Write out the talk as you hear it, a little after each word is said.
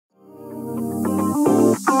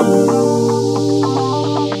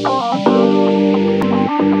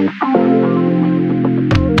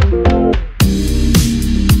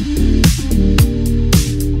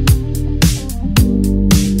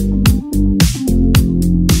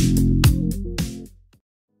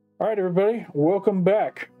right, everybody, welcome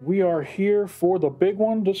back. We are here for the big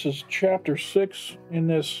one. This is chapter 6 in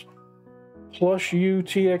this Plus You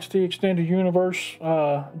TXT Extended Universe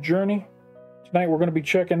journey. Tonight we're going to be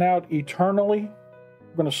checking out Eternally.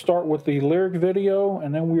 We're going to start with the lyric video,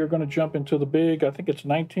 and then we are going to jump into the big, I think it's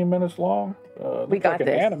 19 minutes long. We got like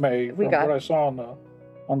this. An anime from what I saw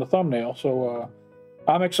on the thumbnail. So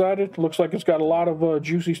I'm excited. Looks like it's got a lot of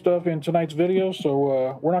juicy stuff in tonight's video.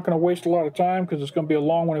 So we're not going to waste a lot of time because it's going to be a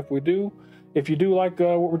long one if we do. If you do like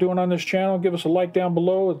what we're doing on this channel, give us a like down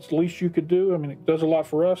below. It's the least you could do. I mean, it does a lot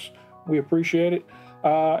for us. We appreciate it.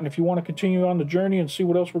 And if you want to continue on the journey and see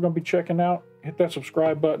what else we're going to be checking out, hit that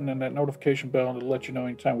subscribe button and that notification bell, and it'll let you know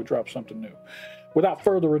anytime we drop something new. Without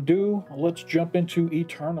further ado, let's jump into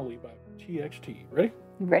Eternally by TXT. Ready?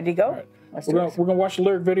 Ready to go? All right. We're gonna watch the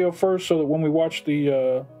lyric video first, so that when we watch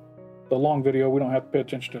the long video, we don't have to pay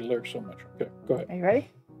attention to the lyrics so much. Okay, go ahead. Are you ready?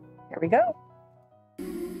 Here we go.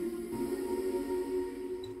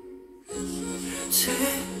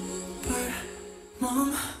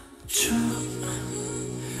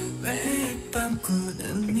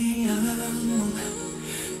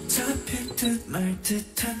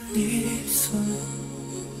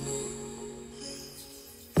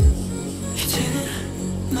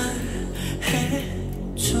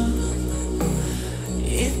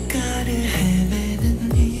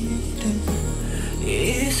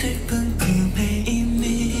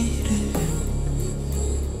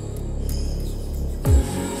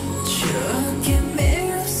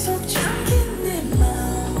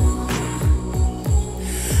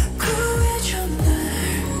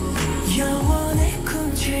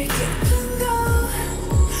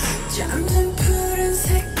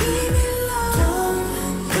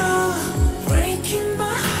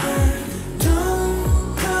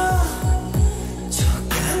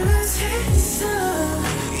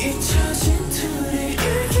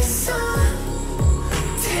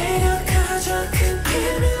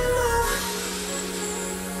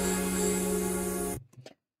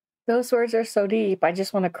 Those words are so deep. I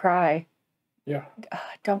just want to cry. Yeah.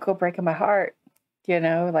 Don't go breaking my heart. You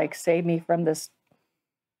know, like save me from this.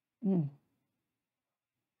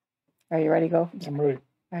 Are you ready to go? I'm ready.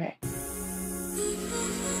 All right.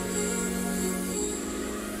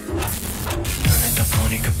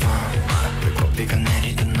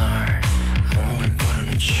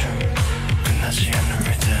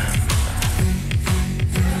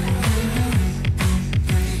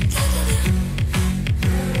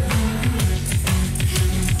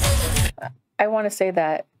 I want to say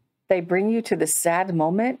that they bring you to the sad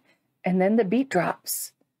moment, and then the beat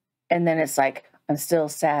drops, and then it's like, I'm still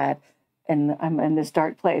sad, and I'm in this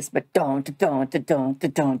dark place, but don't. It's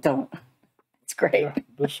great. Yeah,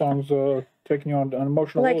 this song's taking you on an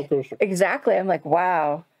emotional roller coaster. Exactly. I'm like,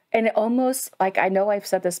 wow. And it almost, like, I know I've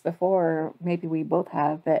said this before, maybe we both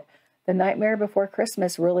have, but The Nightmare Before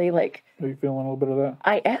Christmas really, like... Are you feeling a little bit of that?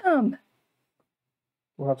 I am.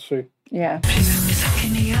 We'll have to see. Yeah.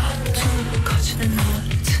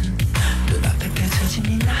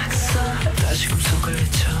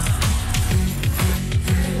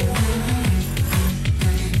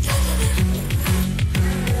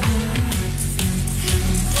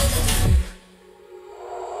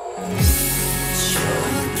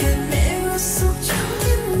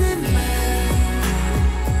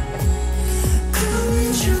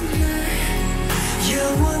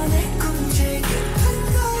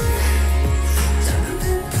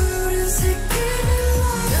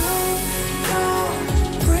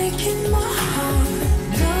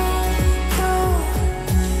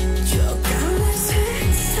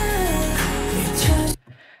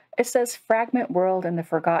 It says fragment world and the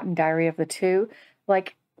forgotten diary of the two.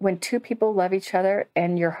 Like when two people love each other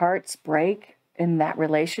and your hearts break in that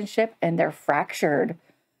relationship and they're fractured,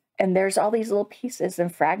 and there's all these little pieces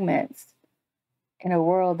and fragments in a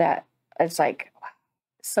world that it's like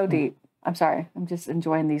so deep. I'm sorry. I'm just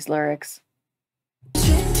enjoying these lyrics.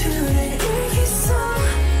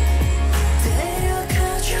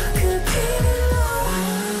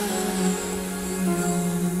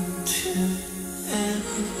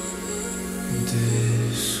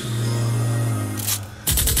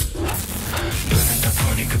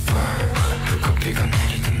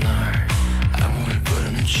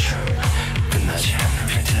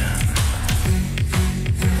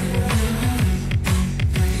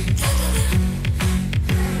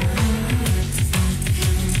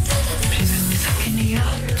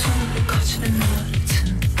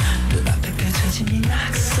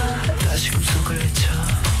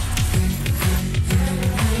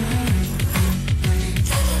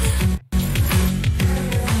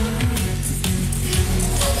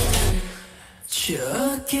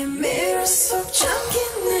 추억의 미러 속 잠긴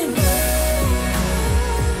내 맘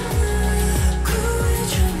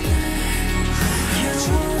구해줘 날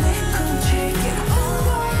영원히 꿈틀게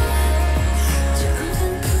잠든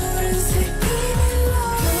푸른색 이별로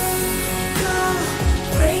Go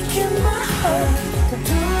breaking my heart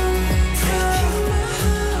Don't break my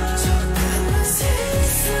heart 조금만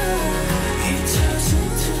세상 잊혀진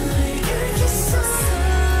둘이 긁혔었어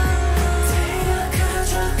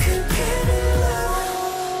데려가줘 그 비밀로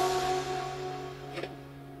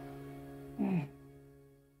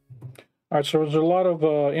All right, so there's a lot of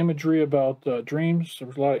imagery about dreams. There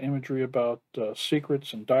was a lot of imagery about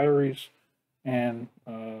secrets and diaries. And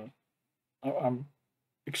I'm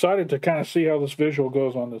excited to kind of see how this visual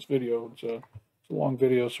goes on this video. It's a long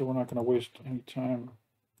video, so we're not going to waste any time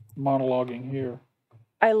monologuing here.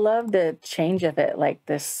 I love the change of it, like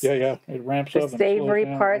this. Yeah, it ramps The up. savory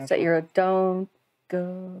and parts that you're don't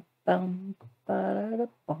go bum,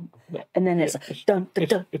 ba-da-da-bum. And then it's dun, dun,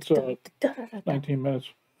 dun, It's dun, dun, dun, dun. 19 minutes.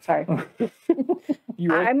 Sorry. You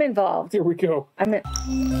ready? I'm involved. Here we go. I'm in.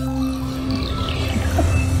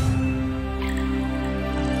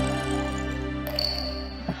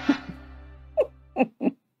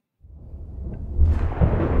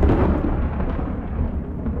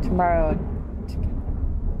 Tomorrow.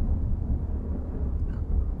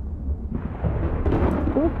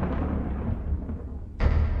 Ooh.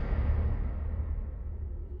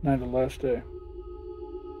 Night of the last day.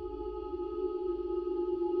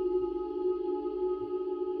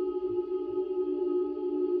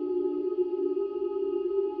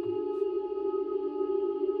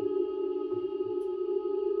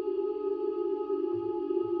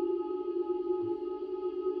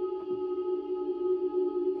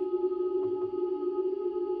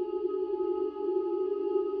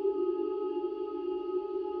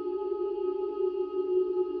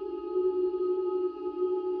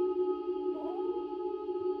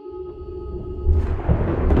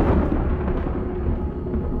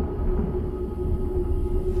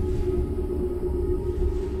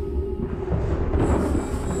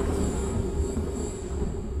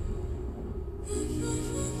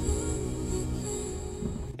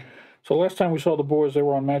 So last time we saw the boys, they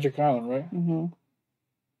were on Magic Island, right? Mm-hmm.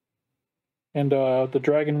 And the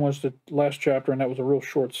dragon was the last chapter, and that was a real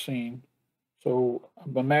short scene. So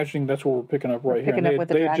I'm imagining that's what we're picking up right here. Picking And up with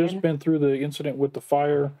the they had dragon? just been through the incident with the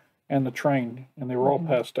fire and the train, and they were all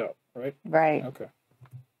passed out, right? Right. Okay.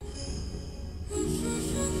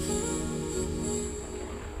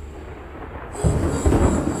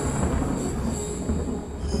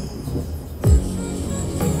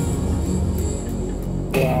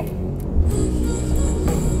 Wow.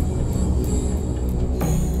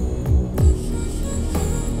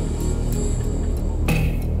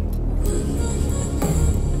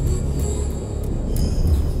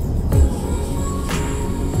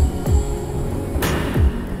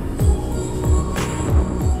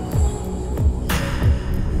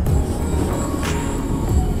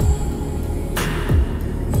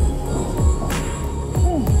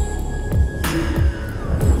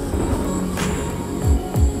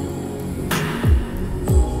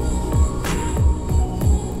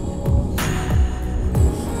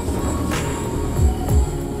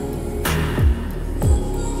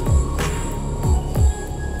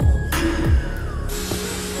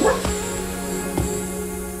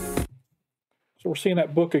 So we're seeing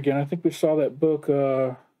that book again. I think we saw that book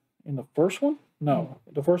in the first one. No,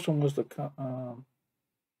 the first one was the.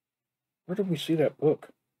 Where did we see that book?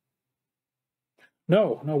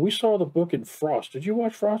 No, we saw the book in Frost. Did you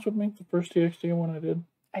watch Frost with me? The first TXT one I did.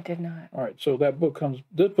 I did not. All right, so that book comes.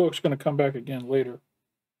 This book's going to come back again later.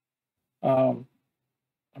 I'm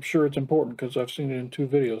sure it's important because I've seen it in 2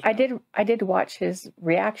 videos. I did watch his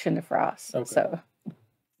reaction to Frost. Okay. So,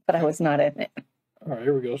 but I was not in it. All right,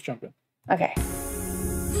 here we go. Let's jump in. Okay.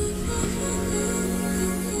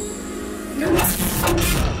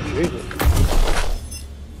 Jesus.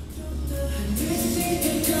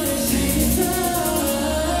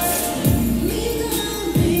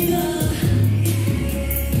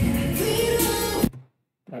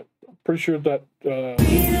 I'm pretty sure that.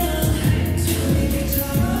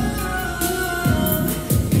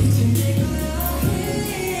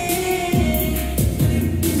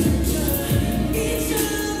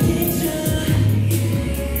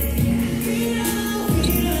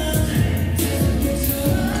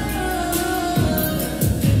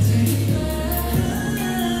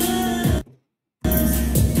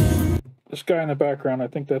 This guy in the background, I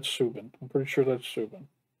think that's Subin. I'm pretty sure that's Subin.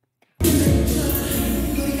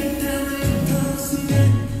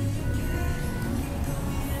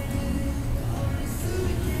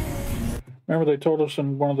 Remember they told us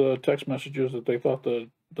in one of the text messages that they thought the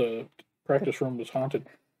practice room was haunted.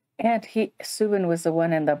 And Subin was the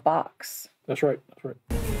one in the box. That's right. That's right.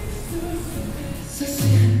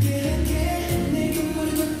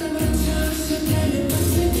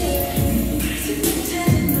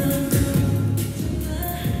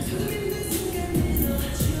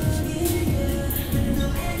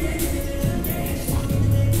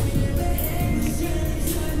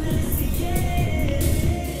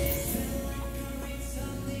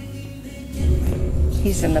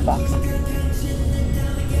 He's in the box.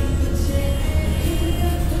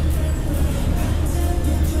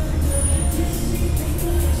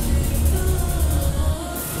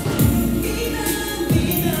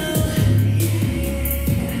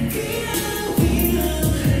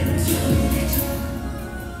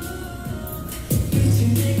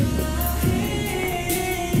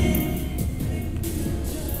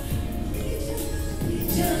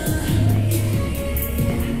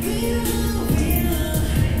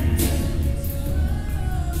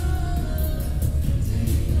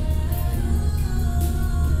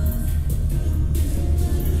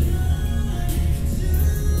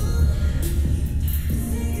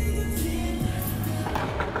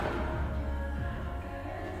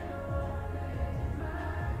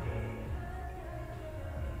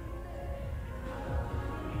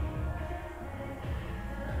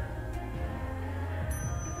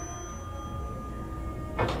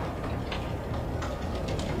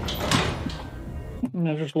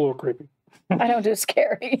 No, just a little creepy. I don't do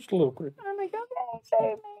scary. Just a little creepy. I'm like, okay,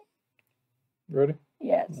 save me. Ready?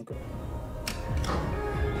 Yes. Okay.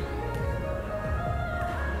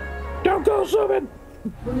 Don't go, Subin!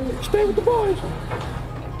 Stay with the boys!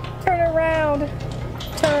 Turn around.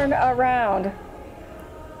 Turn around.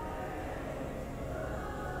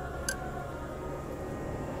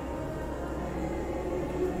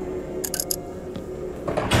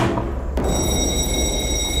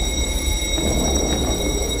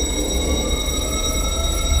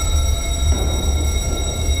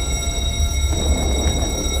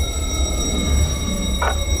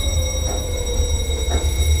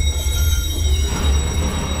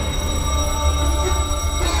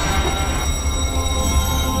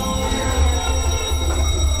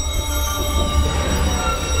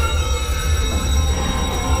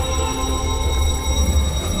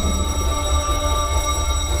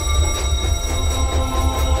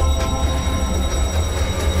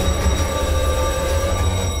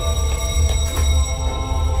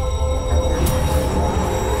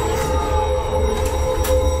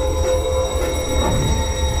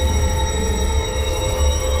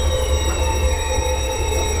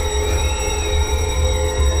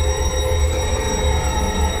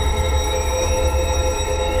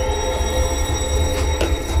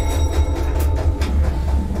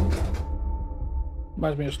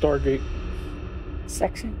 Reminds me of Stargate.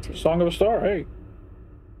 Section 2. Song of a Star, hey.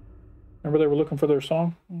 Remember they were looking for their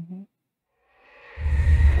song? Mm-hmm.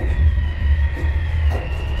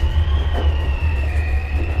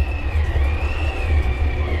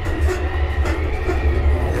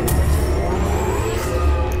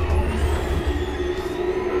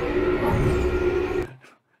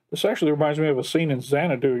 This actually reminds me of a scene in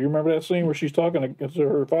Xanadu. You remember that scene where she's talking to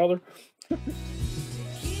her father?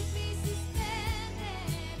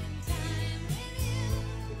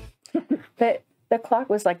 But the clock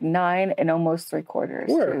was like 9 and almost 3/4.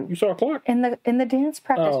 Where? Too. You saw a clock? In the dance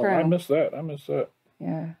practice room. I missed that. I missed that.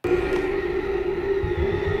 Yeah.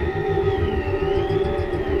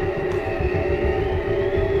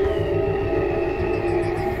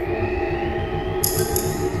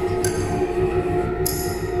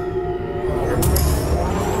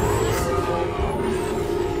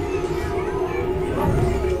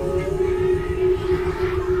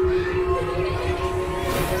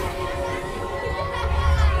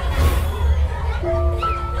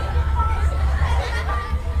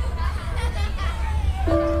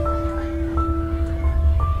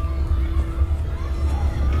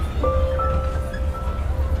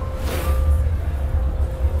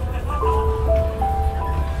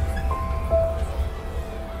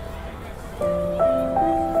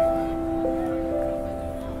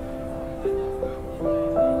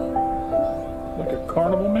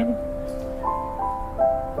 Carnival, maybe?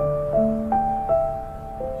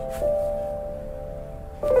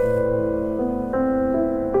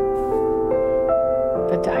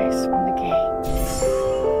 The dice from the game.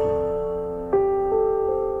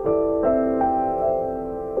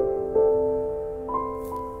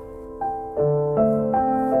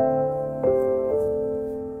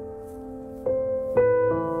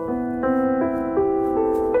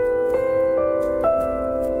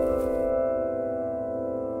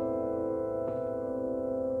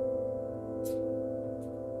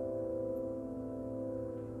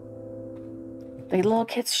 The little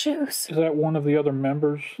kid's shoes. Is that one of the other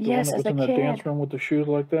members? The Yes, one as that a was in the kid. dance room with the shoes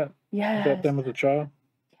like that? Yes. Is that them as a child?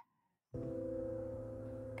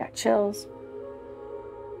 Got chills.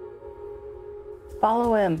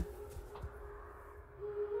 Follow him.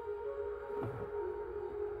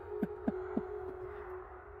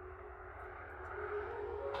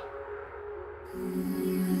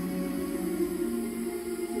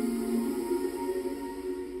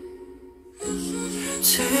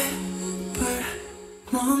 제발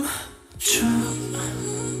멈춰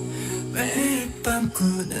매일 밤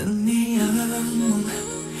꾸는 네 악몽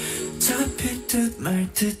잡힐 듯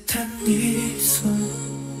말 듯한 네 손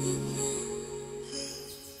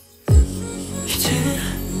이제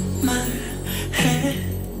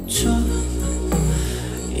말해줘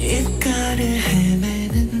입가를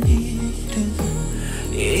헤매는 일은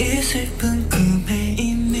이 슬픈 꿈의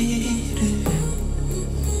의미를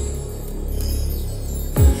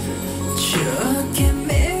저기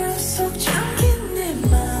미러 속 잠긴 내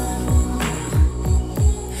마음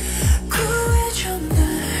구해줘 날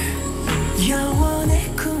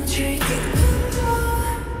영원의 꿈질게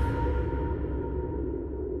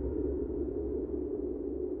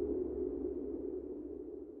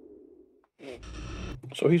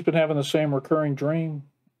So he's been having the same recurring dream,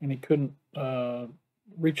 and he couldn't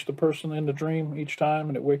reach the person in the dream each time,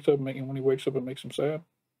 and it wakes up, and when he wakes up, it makes him sad.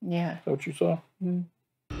 Yeah. Is that what you saw? Mm.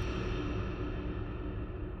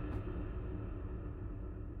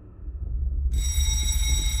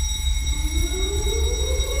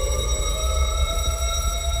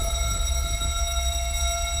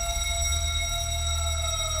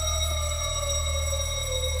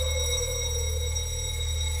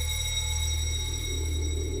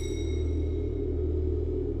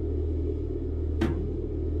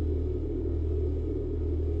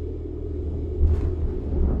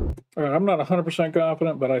 All right, I'm not 100%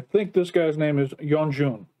 confident, but I think this guy's name is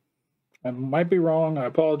Yeon. I might be wrong. I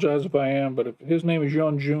apologize if I am, but if his name is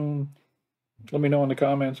Yeon, let me know in the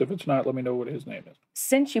comments. If it's not, let me know what his name is.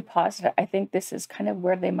 Since you paused it, I think this is kind of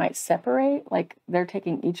where they might separate. Like they're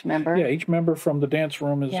taking each member. Yeah, each member from the dance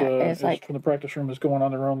room is like from the practice room is going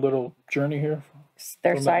on their own little journey here.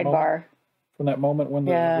 Their from that sidebar. From that moment when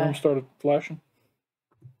the room started flashing.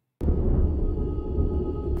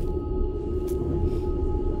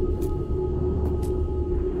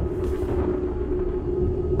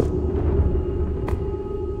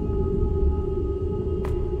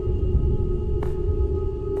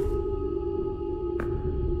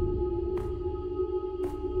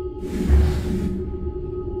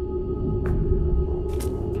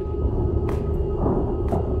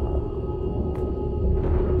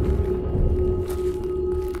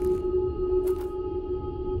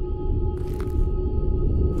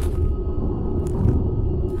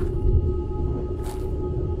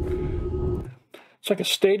 It's like a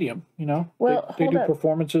stadium, you know. Well, they hold do up.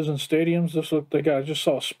 performances in stadiums. This look, I just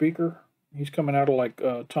saw a speaker. He's coming out of like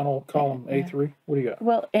tunnel column A3. What do you got?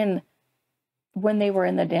 Well, and when they were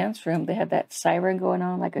in the dance room, they had that siren going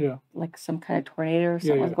on, like like some kind of tornado or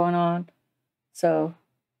something was going on. So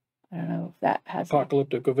I don't know if that has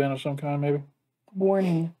apocalyptic event of some kind, maybe.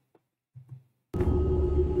 Warning.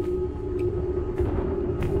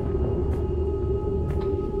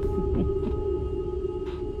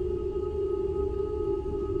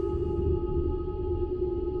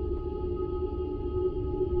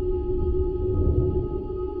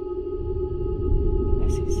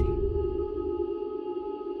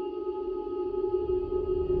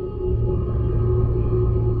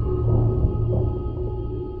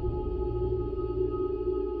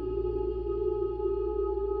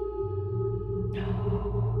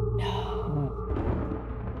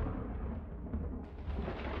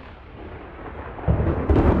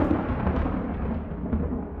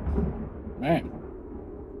 Man.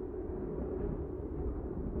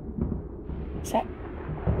 Is that?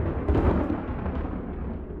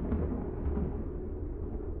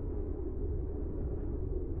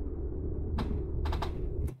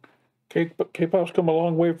 K-pop's come a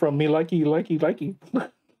long way from me likey.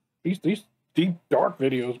 these deep dark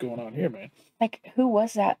videos going on here, man. Like, who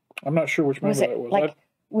was that? I'm not sure which member that was. Like,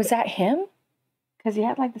 was that him? Because he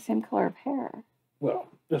had like the same color of hair. Well,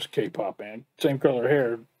 this K-pop, man. Same color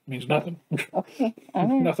hair means nothing. Okay.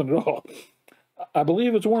 Nothing at all. I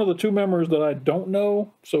believe it's one of the two members that I don't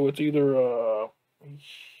know. So it's either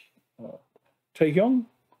Taehyung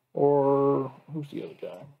or who's the other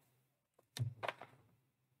guy?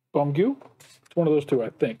 Bongyu? It's one of those two, I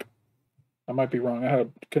think. I might be wrong.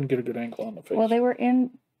 Couldn't get a good angle on the face. Well, they were in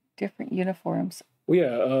different uniforms. Well,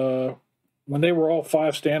 yeah. When they were all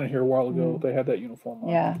five standing here a while ago, they had that uniform on.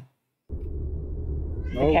 Yeah.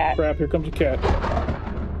 Oh, cat. crap. Here comes a cat.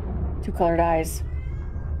 2 colored eyes.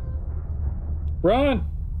 Run!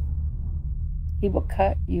 He will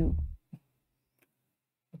cut you. I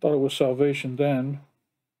thought it was salvation then.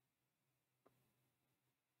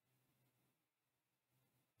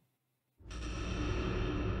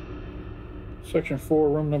 Section 4,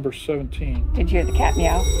 room number 17. Did you hear the cat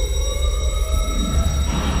meow?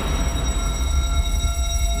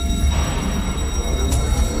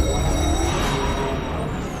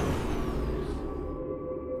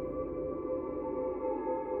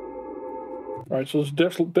 All right, so it's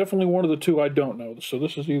definitely one of the two I don't know. So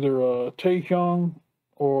this is either Taehyung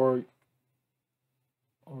or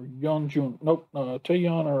Yeonjun. Nope,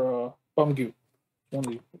 Taehyun or Bumgyu. One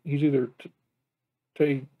of the, he's either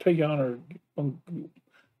Taehyun or Bumgyu.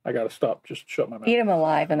 I gotta stop. Just shut my mouth. Eat him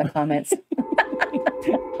alive in the comments.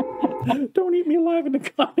 Don't eat me alive in the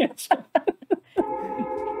comments.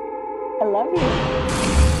 I love you.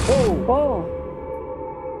 Whoa!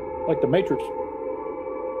 Whoa. Like the Matrix.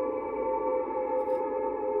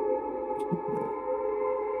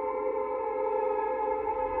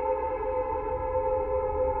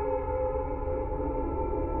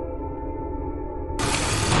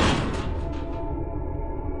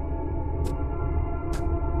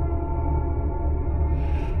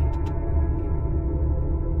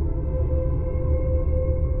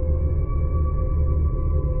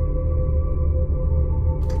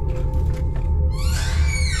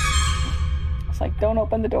 Like, don't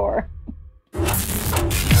open the door. The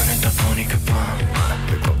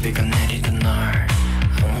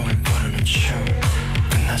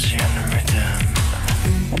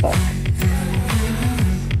book.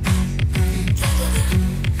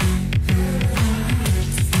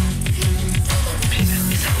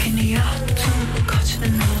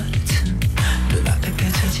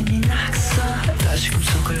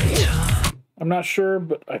 I'm not sure,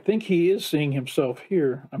 but I think he is seeing himself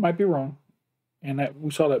here. I might be wrong. And that we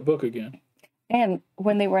saw that book again. And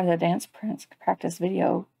when they were in the dance practice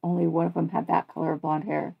video, only one of them had that color of blonde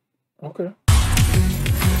hair. Okay.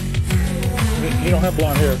 He don't have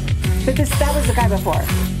blonde hair. But that was the guy before.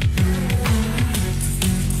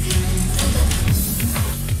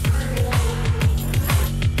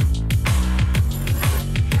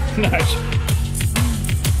 Nice.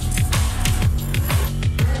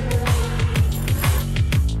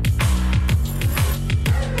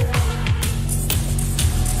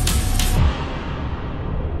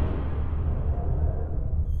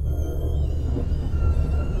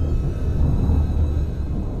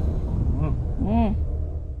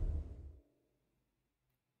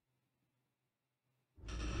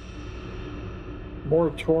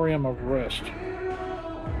 Moratorium of rest.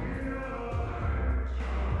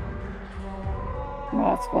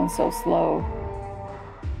 Oh, it's going so slow.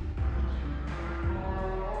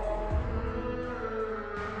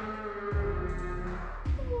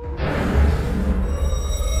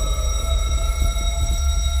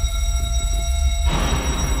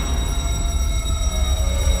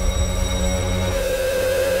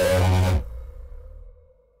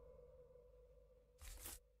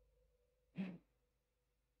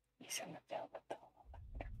 He's in the velvet though.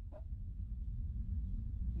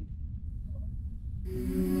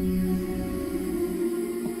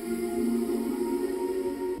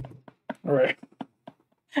 All right.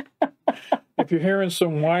 If you're hearing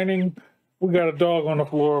some whining, we got a dog on the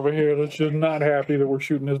floor over here that's just not happy that we're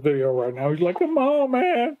shooting this video right now. He's like, come on,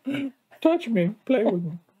 man. Touch me. Play with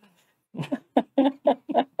me.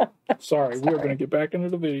 Sorry, we're going to get back into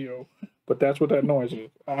the video, but that's what that noise is.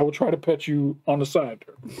 I will try to pet you on the side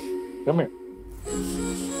there. Come here.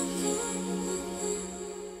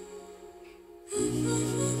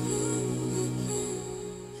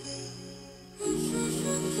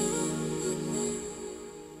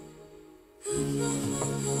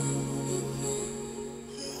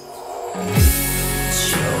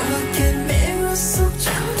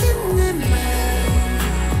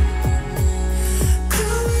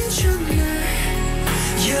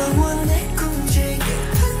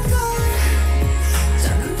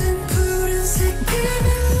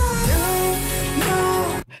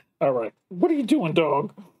 All right. What are you doing,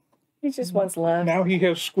 dog? He just wants love. Now he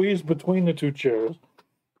has squeezed between the two chairs.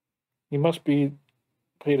 He must be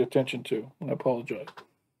paid attention to. I apologize.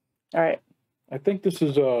 All right. I think this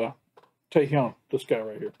is Taehyun, this guy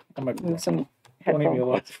right here. I might be wrong. Some Don't eat me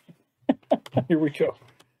alive. Here we go.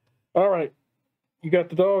 All right. You got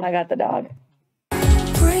the dog? I got the dog.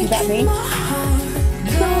 You got me?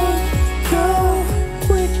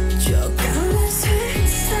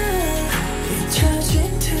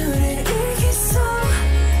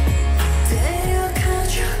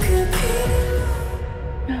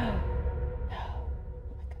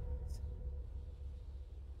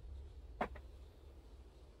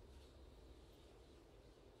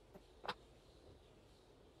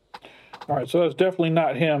 All right, so that's definitely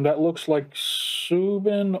not him. That looks like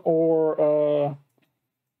Subin or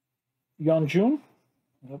Yeonjun.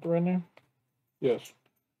 Is that the right name? Yes.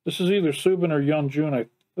 This is either Subin or Yeonjun. I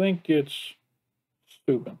think it's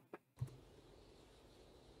Subin.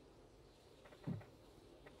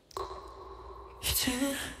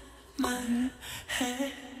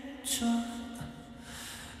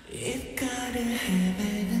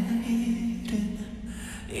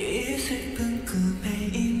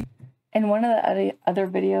 In one of the other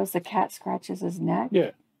videos, the cat scratches his neck.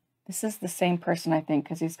 Yeah. This is the same person, I think,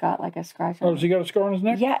 because he's got like a scratch. Oh, does he got a scar on his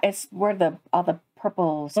neck? Yeah, it's where all the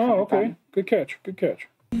purples. Oh, okay. From. Good catch. Good catch.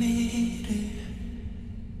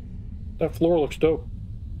 That floor looks dope.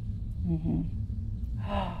 Mm-hmm.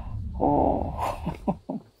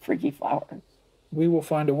 Oh, freaky flowers. We will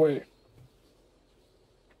find a way.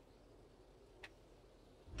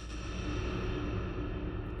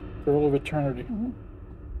 Girl of eternity. Mm-hmm.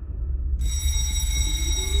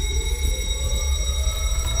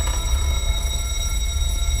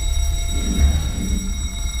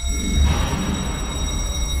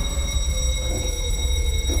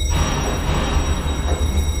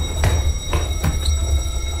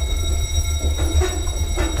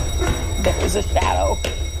 There's a shadow.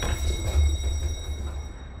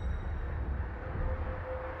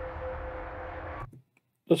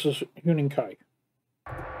 This is Hyun and Kai.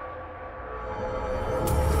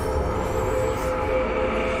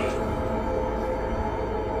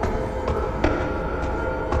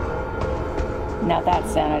 Now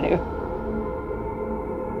that's Xanadu.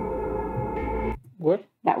 What?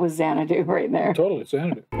 That was Xanadu right there. Totally, it's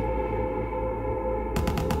Xanadu.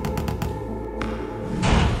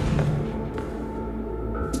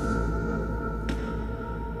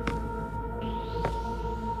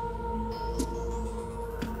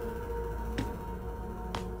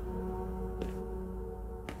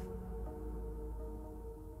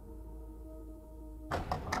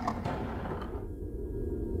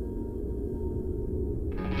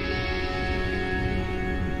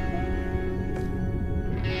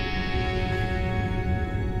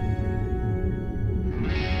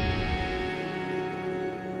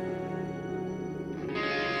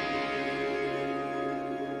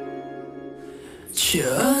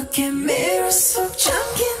 추억의 미로 속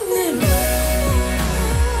잠긴 내 맘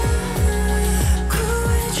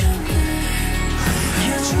구해줘 날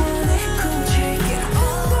영원히 꿈질게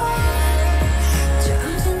온다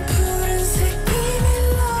잠든 푸른색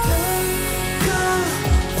비밀로 Don't go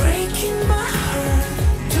breaking my heart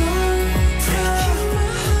Don't break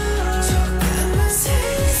my heart 조금만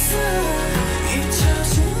세상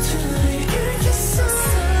잊혀진 둘이 읽겠어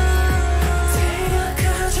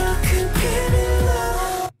데려가줘 그 비밀로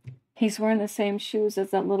He's wearing the same shoes as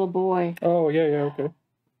that little boy. Oh, yeah, okay.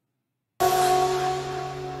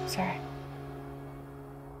 Sorry.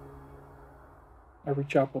 I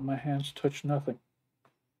reach out, but my hands touch nothing.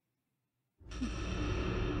 The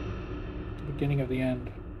beginning of the end.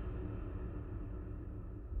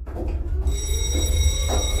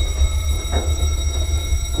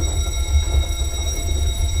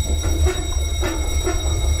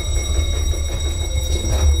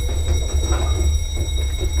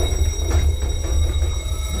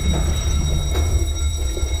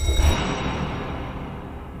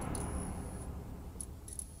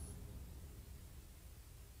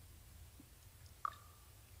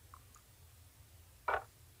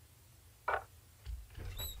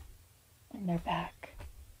 And they're back.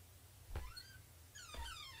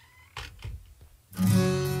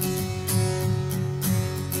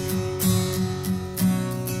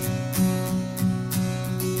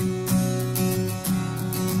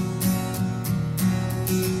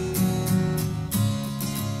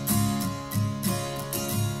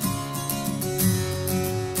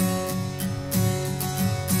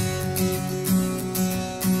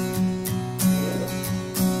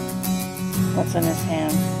 What's in his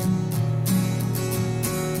hand?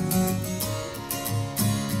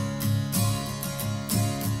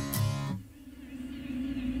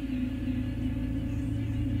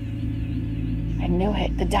 I knew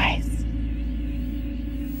it, the dice.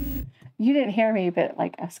 You didn't hear me, but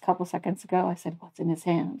like a couple seconds ago, I said, what's in his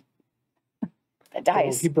hand? The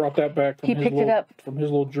dice. So he brought that back from He picked it up. From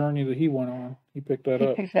his little journey that he went on. He picked that He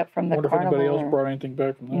up. picked it up from the I wonder carnival. if anybody else brought anything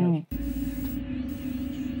back from theirs.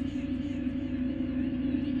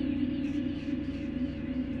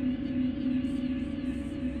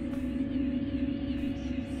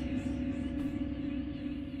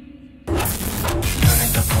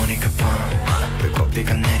 눈을 떠보니까 밤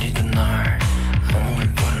불꽃비가 내리던 날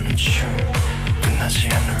몸을 부르는 춤 끝나지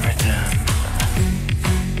않는 리듬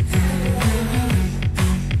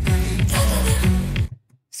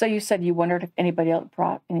So you said you wondered if anybody else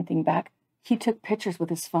brought anything back. He took pictures with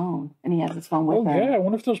his phone, and he has his phone with him. Oh, yeah. I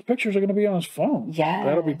wonder if those pictures are going to be on his phone. Yeah.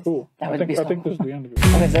 That'll be cool. That would be so I think this is the end of it.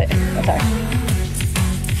 Oh, is it? Oh,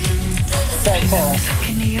 sorry. So cool.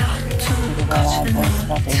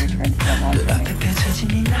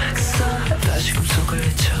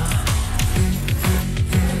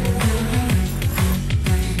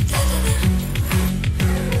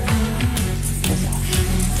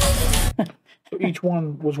 So each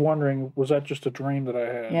one was wondering, was that just a dream that I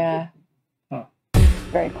had? Yeah. Huh.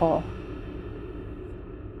 Very cool.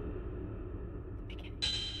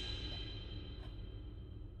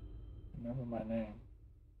 Remember my name.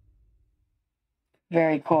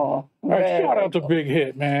 Very cool. All right, shout out to Big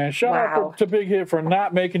Hit, man. Shout out to Big Hit for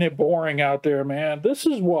not making it boring out there, man. This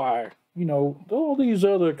is why, you know, all these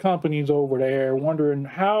other companies over there wondering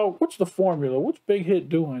what's the formula? What's Big Hit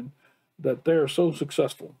doing that they're so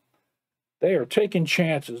successful? They are taking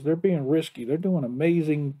chances. They're being risky. They're doing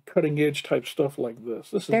amazing, cutting-edge type stuff like this.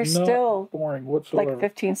 This is not still boring whatsoever. like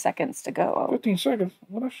 15 seconds to go. 15 seconds?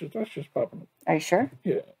 Well, that's just popping up. Are you sure?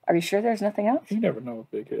 Yeah. Are you sure there's nothing else? You never know with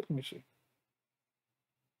Big Hit. Let me see.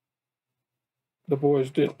 The boys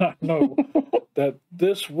did not know that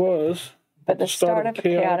this was the start of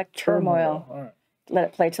chaotic turmoil. All right. Let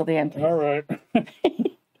it play till the end, please. All right.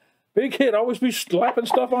 Big Hit always be slapping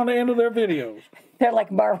stuff on the end of their videos. They're like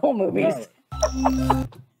Marvel movies. Right.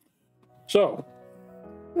 So,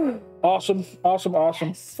 awesome.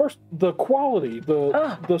 First, the quality, the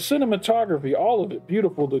cinematography, all of it,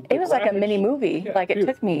 beautiful. It was like a mini movie. Yeah, like it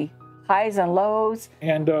took me highs and lows.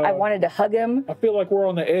 And I wanted to hug him. I feel like we're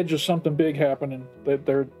on the edge of something big happening. That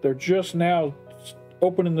they're just now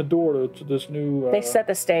opening the door to this new. They set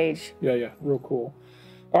the stage. Yeah, real cool.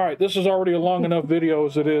 All right, this is already a long enough video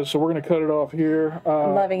as it is, so we're going to cut it off here.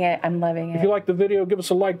 I'm loving it. I'm loving it. If you like the video, give us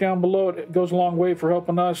a like down below. It goes a long way for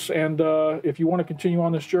helping us. And if you want to continue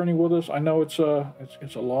on this journey with us, I know it's a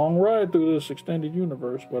long ride through this extended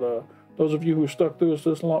universe, but those of you who stuck through us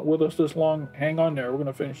this long, hang on there. We're going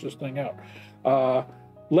to finish this thing out.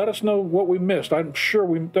 Let us know what we missed. I'm sure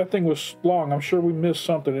that thing was long. I'm sure we missed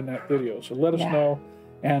something in that video. So let us know,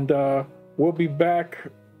 and we'll be back.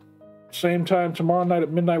 Same time tomorrow night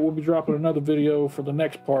at midnight. We'll be dropping another video for the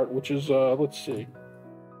next part, which is let's see.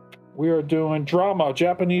 We are doing drama.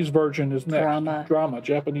 Japanese version is next. Drama.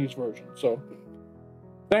 Japanese version. So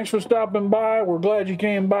thanks for stopping by. We're glad you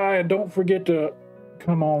came by, and don't forget to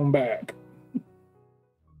come on back.